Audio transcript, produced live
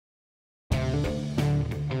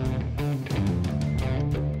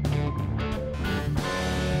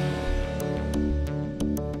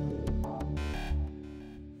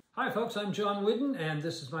Hi folks, I'm John Whidden and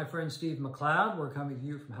this is my friend Steve McLeod. We're coming to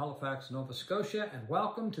you from Halifax, Nova Scotia, and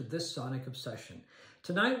welcome to This Sonic Obsession.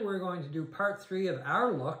 Tonight we're going to do part 3 of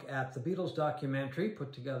our look at the Beatles documentary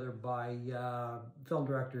put together by film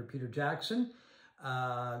director Peter Jackson,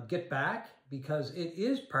 Get Back, because it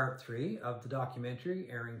is part 3 of the documentary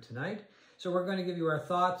airing tonight. So we're going to give you our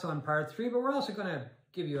thoughts on part 3, but we're also going to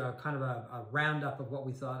give you a kind of a roundup of what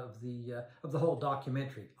we thought of the whole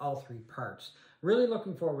documentary, all 3 parts. Really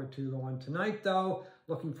looking forward to the one tonight, though.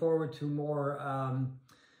 Looking forward to more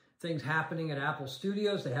things happening at Apple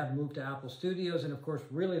Studios. They have moved to Apple Studios, and of course,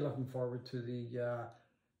 really looking forward to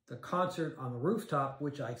the concert on the rooftop,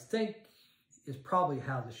 which I think is probably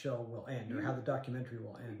how the show will end, or how the documentary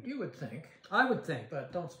will end. You would think. I would think.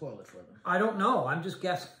 But don't spoil it for them. I don't know. I'm just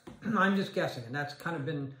guessing. I'm just guessing. And that's kind of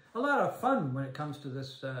been a lot of fun when it comes to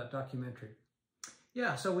this documentary.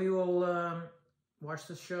 Yeah, so we will watch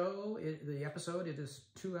the show, the episode. It is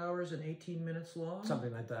 2 hours and 18 minutes long.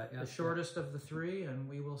 Something like that, yeah. The shortest of the 3, and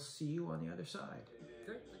we will see you on the other side.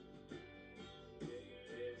 Great.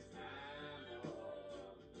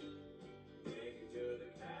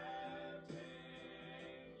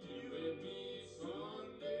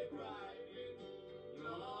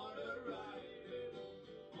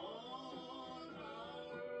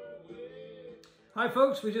 Hi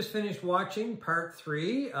folks, we just finished watching part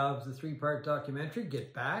 3 of the 3-part documentary,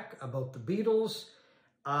 Get Back, about the Beatles.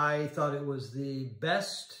 I thought it was the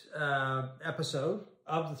best episode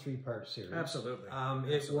of the 3-part series. Absolutely.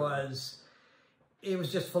 It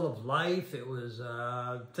was just full of life. It was,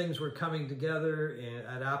 things were coming together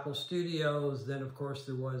at Apple Studios. Then of course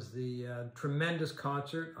there was the tremendous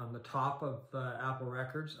concert on the top of Apple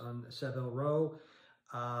Records on Savile Row.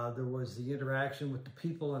 There was the interaction with the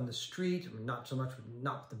people on the street, not so much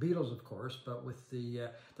not with the Beatles, of course, but with the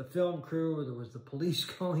film crew. There was the police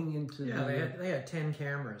going into they had 10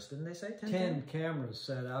 cameras, didn't they say 10 cameras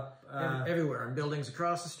set up. Everywhere, in buildings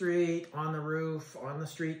across the street, on the roof, on the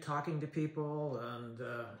street, talking to people, and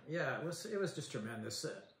yeah, it was just tremendous.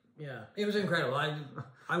 Yeah. It was incredible.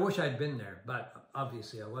 I wish I'd been there, but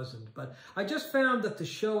obviously I wasn't. But I just found that the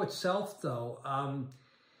show itself, though,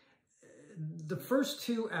 the first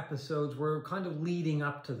 2 episodes were kind of leading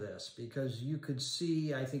up to this, because you could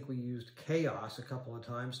see, I think we used chaos a couple of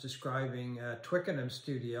times describing Twickenham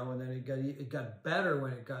studio, and then it got better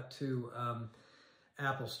when it got to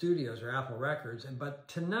Apple Studios or Apple Records. But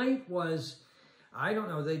tonight was, I don't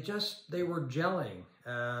know, they were gelling,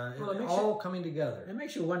 all coming together. It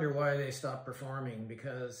makes you wonder why they stopped performing,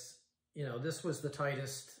 because, you know, this was the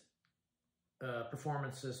tightest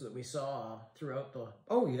performances that we saw throughout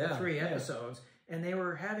the 3 episodes, and they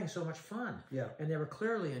were having so much fun. Yeah, and they were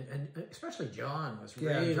clearly, and especially John was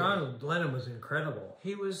really. Yeah, John Lennon was incredible.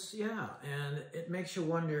 He was, and it makes you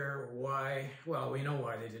wonder why. Well, we know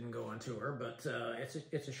why they didn't go on tour, but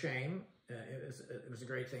it's a shame. It was a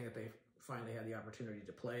great thing that they finally had the opportunity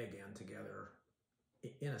to play again together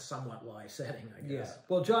in a somewhat live setting, I guess. Yeah.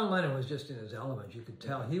 Well, John Lennon was just in his element. You could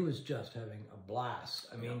tell he was just having a blast.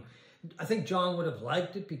 I mean. I think John would have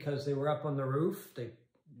liked it because they were up on the roof. They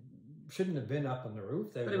shouldn't have been up on the roof.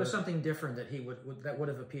 But it was something different that that would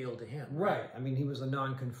have appealed to him. Right. I mean, he was a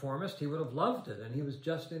nonconformist. He would have loved it, and he was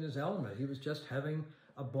just in his element. He was just having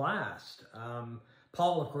a blast.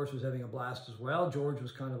 Paul, of course, was having a blast as well. George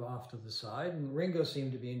was kind of off to the side, and Ringo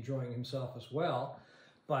seemed to be enjoying himself as well.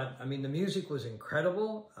 But, I mean, the music was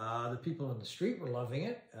incredible. The people on the street were loving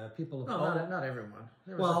it. Not everyone.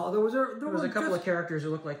 There was a couple of characters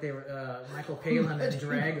who looked like they were Michael Palin and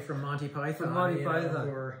Drag from Monty Python. From Monty Python.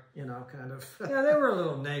 Who were, kind of... Yeah, they were a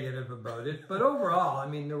little negative about it. But overall, I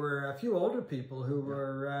mean, there were a few older people who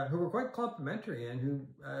were quite complimentary and who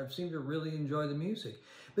seemed to really enjoy the music.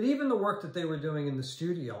 But even the work that they were doing in the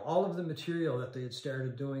studio, all of the material that they had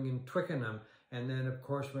started doing in Twickenham, and then, of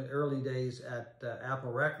course, in the early days at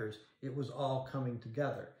Apple Records, it was all coming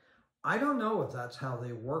together. I don't know if that's how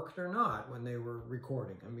they worked or not when they were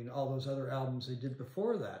recording. I mean, all those other albums they did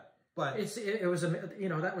before that. But it was,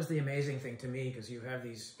 that was the amazing thing to me, because you have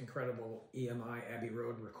these incredible EMI Abbey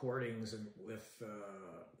Road recordings and with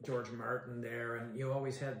George Martin there, and you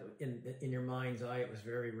always had in your mind's eye, it was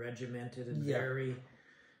very regimented and very.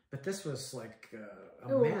 But this was like a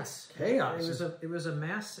mess. Chaos. It was a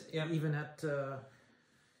mess, even at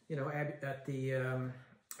at the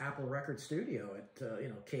Apple Record Studio.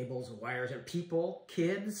 At cables and wires and people,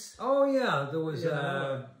 kids. Oh yeah, there was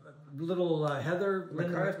little Heather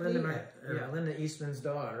McCarthy. Linda Eastman's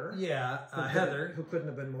daughter. Yeah, Heather, who couldn't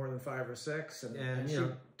have been more than 5 or 6, and she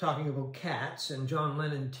talking about cats, and John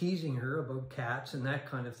Lennon teasing her about cats and that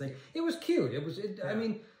kind of thing. It was cute. I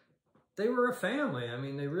mean. they were a family. I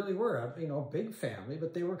mean, they really were a big family,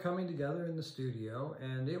 but they were coming together in the studio,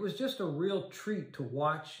 and it was just a real treat to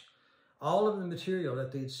watch all of the material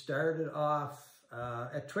that they'd started off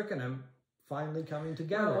at Twickenham finally coming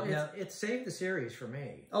together. Well, it saved the series for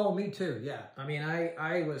me. Oh, me too. Yeah. I mean,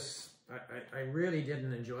 I really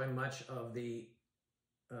didn't enjoy much of the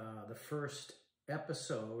first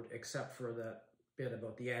episode, except for that bit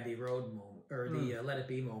about the Abbey Road moment, or the Let It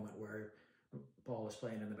Be moment, where Paul was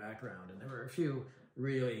playing in the background, and there were a few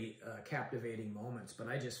really captivating moments. But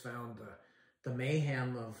I just found the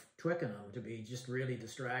mayhem of Twickenham to be just really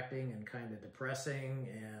distracting and kind of depressing,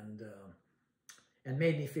 and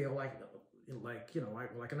made me feel like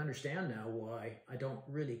I can understand now why I don't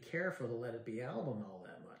really care for the Let It Be album all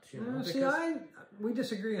that much. See, we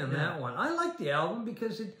disagree on that one. I like the album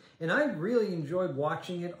because and I really enjoyed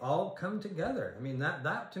watching it all come together. I mean,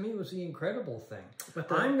 that to me was the incredible thing.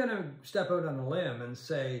 But I'm going to step out on a limb and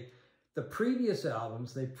say the previous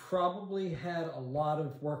albums, they probably had a lot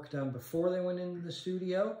of work done before they went into the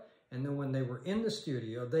studio. And then when they were in the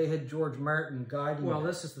studio, they had George Martin guiding them. Well,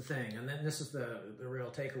 this is the thing, and then this is the real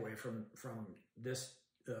takeaway from this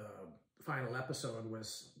final episode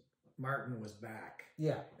was Martin was back.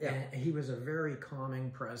 Yeah. And he was a very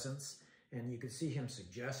calming presence, and you could see him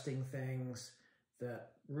suggesting things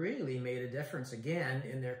that really made a difference again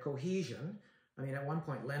in their cohesion. I mean, at one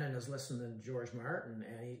point, Lennon is listening to George Martin,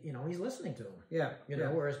 and he's listening to him. Yeah.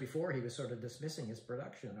 Whereas before he was sort of dismissing his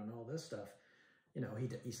production and all this stuff.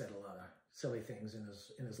 He said a lot of silly things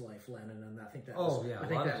in his life, Lennon, and I think that was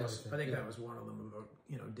that was one of them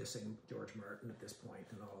about dissing George Martin at this point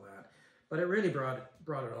and all that. But it really brought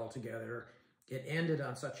it all together. It ended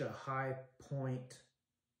on such a high point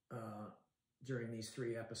during these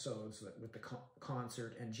 3 episodes with the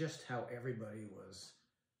concert, and just how everybody was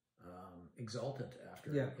exultant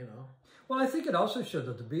after. Yeah. Well, I think it also showed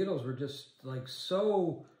that the Beatles were just like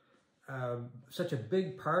such a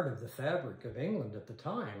big part of the fabric of England at the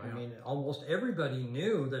time. Yeah. I mean, almost everybody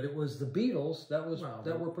knew that it was the Beatles that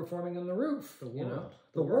were performing on the roof. The world.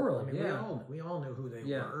 The world. I mean, we all knew who they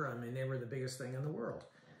were. I mean, they were the biggest thing in the world.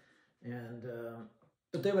 And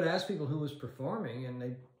but they would ask people who was performing,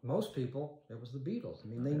 and most people, it was the Beatles. I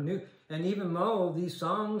mean, they knew. And even though these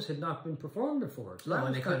songs had not been performed before. So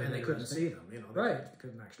and they couldn't see them. Right. They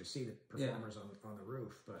couldn't actually see the performers on the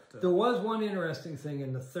roof. But there was one interesting thing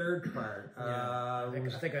in the third part. I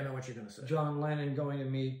think I know what you're going to say. John Lennon going to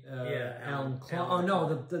meet Alan Klein.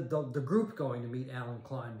 The group going to meet Alan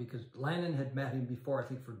Klein, because Lennon had met him before, I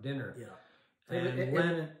think, for dinner. Yeah. And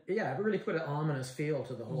Lennon... it really put an ominous feel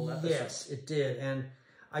to the whole episode. Yes, it did. And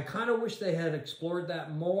I kind of wish they had explored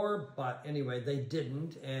that more, but anyway, they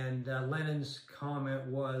didn't. And Lennon's comment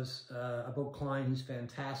was about Klein, he's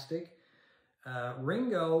fantastic.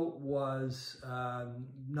 Ringo was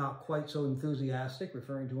not quite so enthusiastic,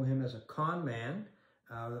 referring to him as a con man,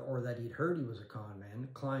 or that he'd heard he was a con man,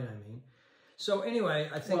 Klein, I mean. So anyway,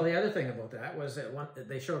 I think... Well, the other thing about that was that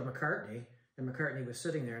they showed McCartney, and McCartney was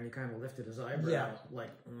sitting there, and he kind of lifted his eyebrow,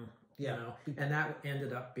 and that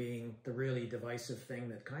ended up being the really divisive thing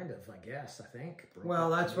that kind of, I think. Well,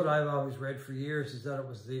 that's what I've always read for years, is that it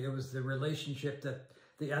was the relationship that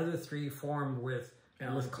the other 3 formed with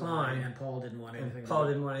Klein, and Paul didn't want anything.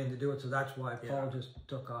 Didn't want anything to do with it, so that's why Paul just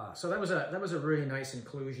took off. So that was a really nice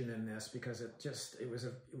inclusion in this, because it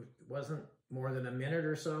wasn't more than a minute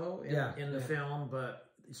or so in the film, but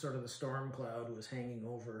sort of the storm cloud was hanging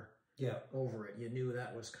over it. You knew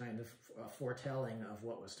that was kind of a foretelling of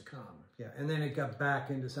what was to come. Yeah, and then it got back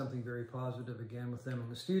into something very positive again with them in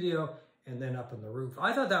the studio and then up on the roof.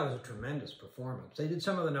 I thought that was a tremendous performance. They did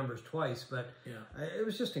some of the numbers twice, but it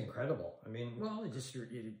was just incredible. I mean... Well, it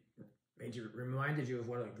reminded you of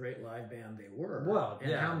what a great live band they were. Well,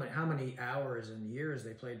 and how many hours and years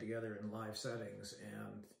they played together in live settings,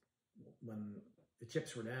 and when the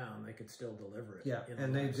chips were down, they could still deliver it. Yeah,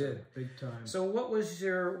 and they did, big time. So what were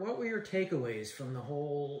your takeaways from the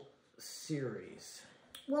whole series?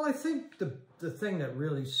 Well, I think the thing that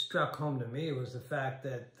really struck home to me was the fact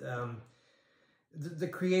that the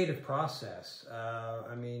creative process.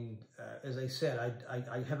 As I said,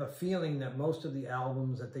 I have a feeling that most of the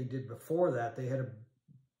albums that they did before that, they had a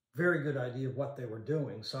very good idea of what they were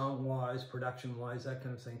doing, song-wise, production-wise, that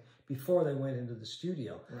kind of thing, before they went into the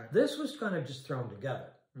studio. Right. This was kind of just thrown together.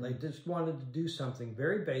 Mm-hmm. They just wanted to do something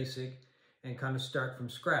very basic and kind of start from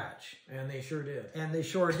scratch. And they sure did. And they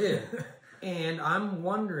sure did. And I'm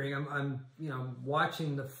wondering, I'm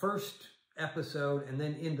watching the first episode and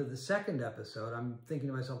then into the second episode, I'm thinking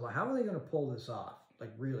to myself, well, how are they going to pull this off?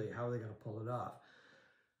 Like, really, how are they going to pull it off?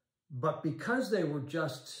 But because they were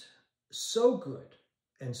just so good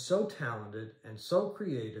and so talented and so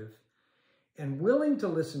creative, and willing to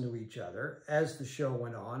listen to each other as the show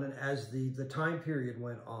went on and as the time period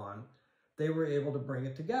went on, they were able to bring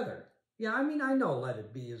it together. Yeah, I mean, I know Let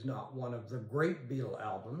It Be is not one of the great Beatle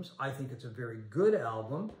albums. I think it's a very good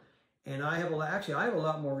album. And I have a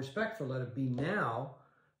lot more respect for Let It Be now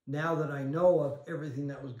that I know of everything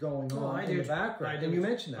that was going on in the background. And you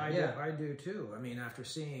mentioned that, I do too. I mean, after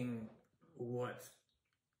seeing what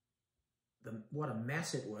a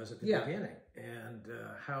mess it was at the beginning, and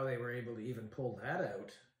how they were able to even pull that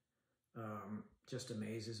out, just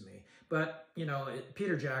amazes me. But, you know,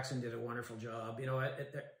 Peter Jackson did a wonderful job. You know,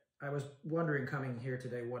 I was wondering coming here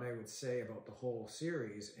today what I would say about the whole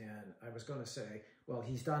series, and I was going to say, well,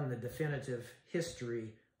 he's done the definitive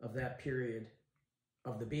history of that period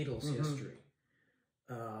of the Beatles' history.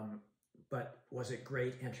 But was it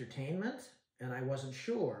great entertainment? And I wasn't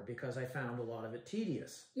sure, because I found a lot of it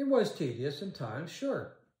tedious. It was tedious in times,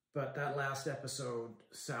 sure. But that last episode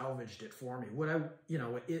salvaged it for me.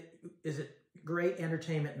 Is it great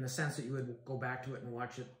entertainment in the sense that you would go back to it and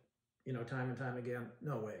watch it, you know, time and time again?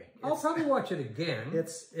 No way. I'll probably watch it again.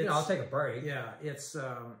 I'll take a break. Yeah,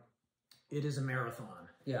 it is a marathon.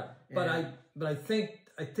 Yeah, but I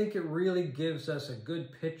think it really gives us a good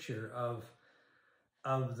picture of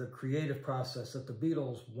the creative process that the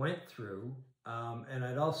Beatles went through, and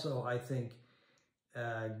it also, I think,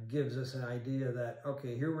 gives us an idea that,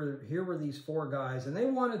 okay, here were these four guys, and they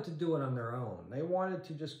wanted to do it on their own. They wanted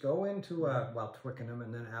to just go into Twickenham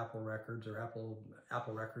and then Apple Records,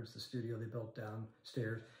 the studio they built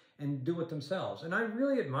downstairs, and do it themselves. And I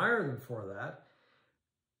really admire them for that.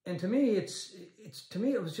 And to me,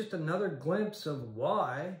 it was just another glimpse of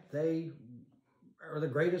why they are the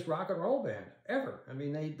greatest rock and roll band ever. I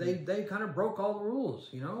mean, they kind of broke all the rules,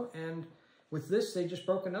 you know, and with this, they just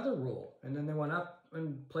broke another rule. And then they went up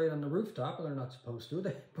and played on the rooftop, and they're not supposed to.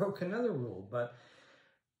 They broke another rule. But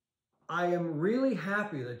I am really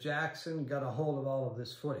happy that Jackson got a hold of all of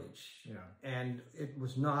this footage. Yeah. And it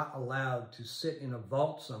was not allowed to sit in a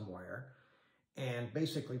vault somewhere and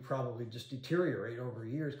basically probably just deteriorate over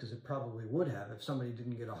years, because it probably would have if somebody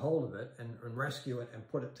didn't get a hold of it and rescue it and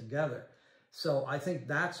put it together. So I think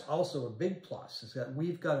that's also a big plus, is that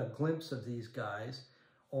we've got a glimpse of these guys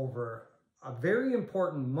over a very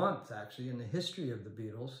important month, actually, in the history of the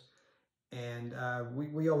Beatles. And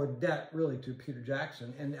we owe a debt, really, to Peter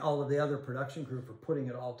Jackson and all of the other production crew for putting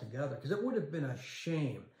it all together, because it would have been a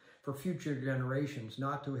shame for future generations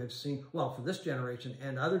not to have seen, well, for this generation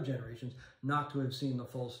and other generations, not to have seen the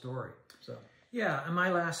full story. So yeah, and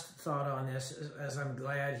my last thought on this is I'm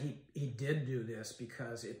glad he did do this,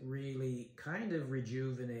 because it really kind of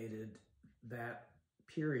rejuvenated that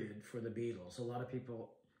period for the Beatles. A lot of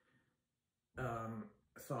people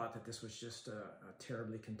thought that this was just a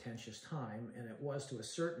terribly contentious time, and it was to a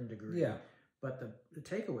certain degree. Yeah. But the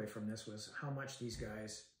takeaway from this was how much these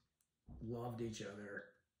guys loved each other,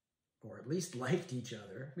 or at least liked each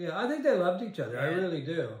other. Yeah, I think they loved each other. I really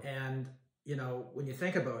do. And, you know, when you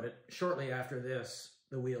think about it, shortly after this,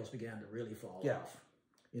 the wheels began to really fall off.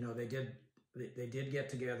 You know, they did get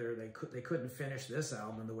together. They couldn't finish this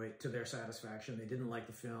album to their satisfaction. They didn't like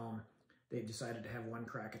the film. They decided to have one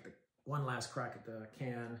last crack at the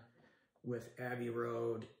can with Abbey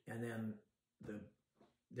Road, and then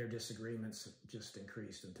their disagreements just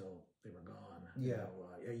increased until they were gone. Yeah, you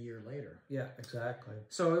know, a year later. Yeah, exactly.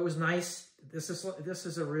 So it was nice. This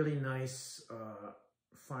is a really nice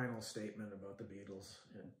final statement about the Beatles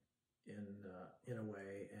in a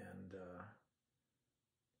way, and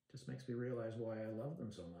just makes me realize why I love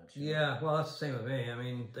them so much. Yeah, well, that's the same with me. I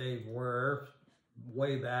mean, they were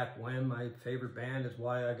way back when my favorite band, is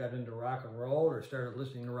why I got into rock and roll or started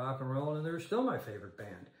listening to rock and roll, and they're still my favorite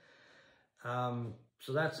band.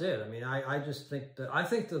 So that's it. I mean, I just think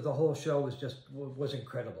that the whole show was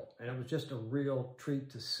incredible, and it was just a real treat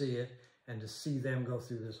to see it and to see them go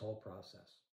through this whole process.